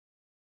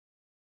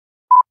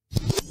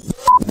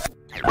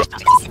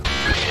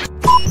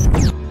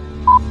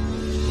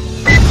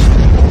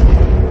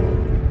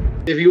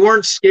If you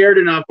weren't scared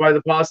enough by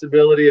the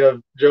possibility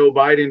of Joe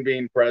Biden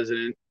being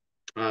president,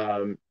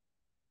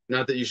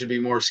 not that you should be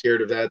more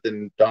scared of that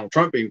than Donald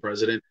Trump being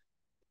president,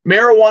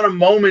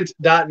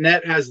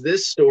 MarijuanaMoment.net has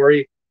this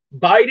story.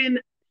 Biden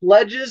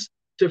pledges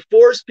to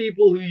force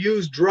people who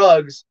use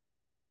drugs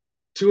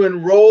to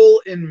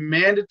enroll in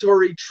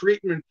mandatory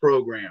treatment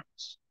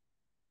programs.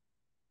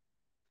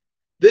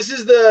 This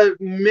is the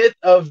myth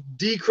of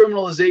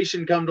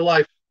decriminalization come to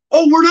life.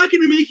 Oh, we're not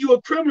going to make you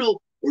a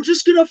criminal. We're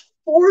just going to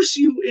force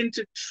you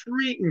into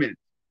treatment.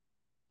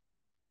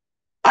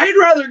 I'd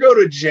rather go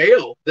to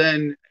jail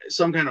than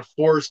some kind of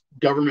forced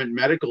government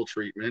medical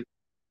treatment.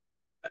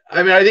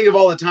 I mean, I think of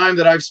all the time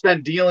that I've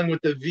spent dealing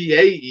with the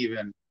VA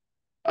even.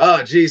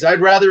 Oh, geez,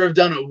 I'd rather have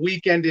done a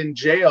weekend in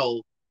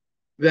jail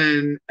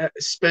than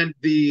spent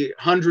the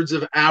hundreds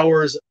of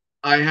hours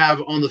I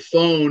have on the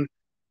phone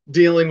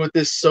dealing with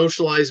this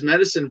socialized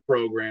medicine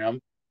program.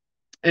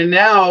 And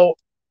now,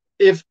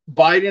 if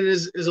Biden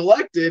is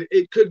elected,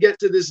 it could get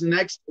to this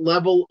next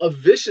level of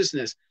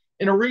viciousness.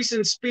 In a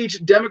recent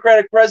speech,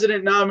 Democratic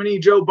president nominee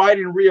Joe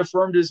Biden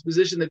reaffirmed his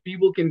position that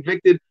people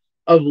convicted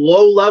of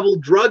low-level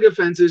drug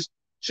offenses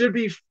should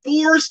be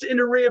forced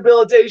into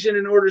rehabilitation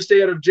in order to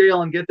stay out of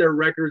jail and get their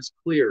records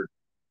cleared.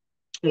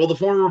 While the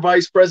former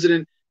vice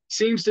president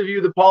seems to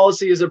view the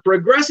policy as a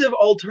progressive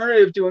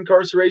alternative to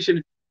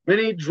incarceration,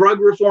 many drug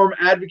reform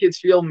advocates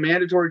feel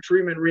mandatory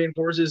treatment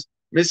reinforces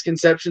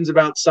misconceptions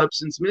about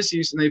substance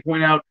misuse, and they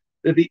point out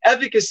that the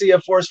efficacy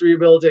of forced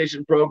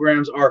rehabilitation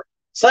programs are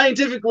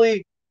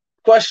scientifically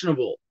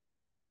questionable.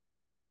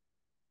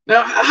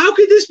 Now, how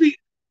could this be?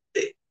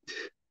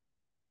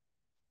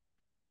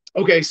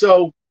 Okay,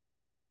 so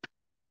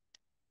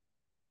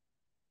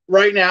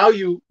right now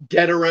you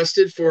get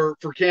arrested for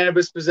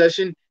cannabis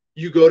possession,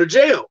 you go to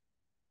jail.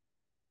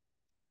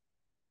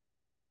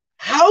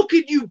 How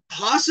could you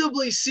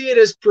possibly see it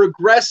as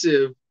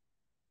progressive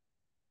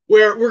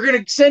where we're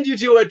going to send you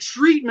to a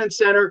treatment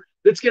center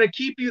that's going to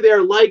keep you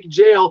there like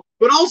jail,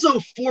 but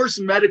also force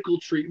medical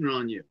treatment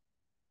on you?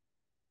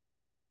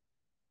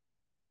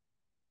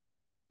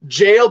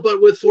 Jail,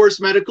 but with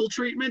forced medical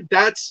treatment?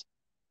 That's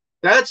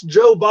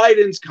Joe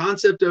Biden's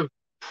concept of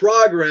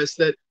progress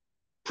that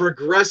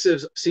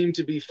progressives seem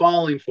to be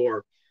falling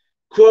for.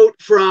 Quote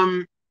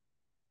from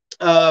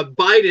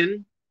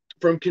Biden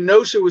from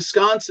Kenosha,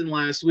 Wisconsin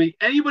last week: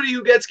 anybody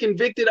who gets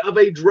convicted of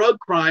a drug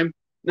crime,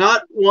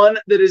 not one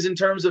that is in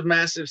terms of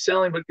massive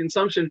selling, but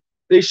consumption,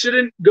 they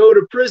shouldn't go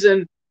to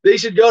prison. They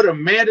should go to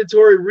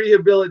mandatory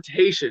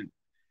rehabilitation.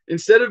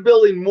 Instead of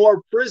building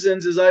more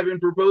prisons, as I've been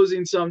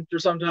proposing for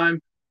some time,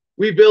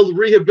 we build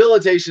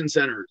rehabilitation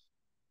centers.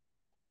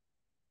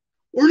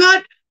 We're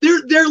not,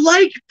 they're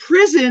like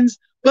prisons,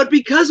 but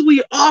because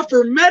we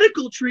offer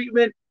medical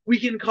treatment, we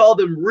can call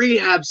them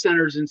rehab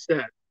centers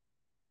instead.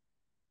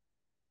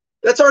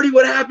 That's already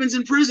what happens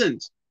in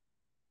prisons.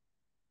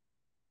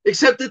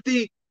 Except that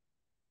the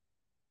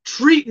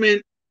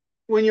treatment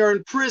when you're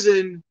in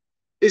prison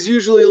is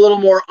usually a little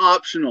more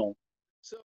optional.